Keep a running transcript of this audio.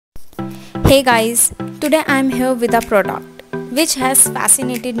Hey guys, today I am here with a product which has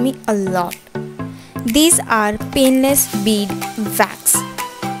fascinated me a lot. These are painless bead wax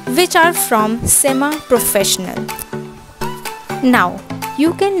which are from CEMA Professional. Now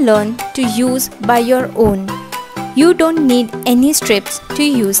you can learn to use by your own. You don't need any strips to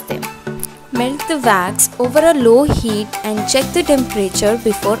use them. Melt the wax over a low heat and check the temperature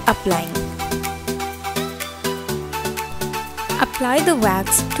before applying. Apply the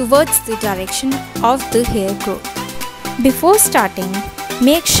wax towards the direction of the hair growth. Before starting,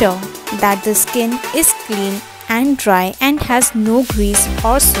 make sure that the skin is clean and dry and has no grease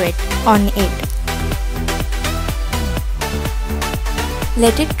or sweat on it.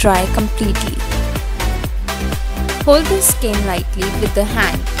 Let it dry completely. Hold the skin lightly with the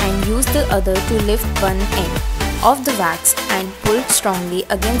hand and use the other to lift one end of the wax and pull strongly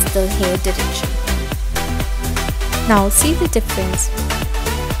against the hair direction. Now see the difference.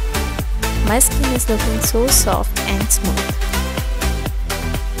 My skin is looking so soft and smooth.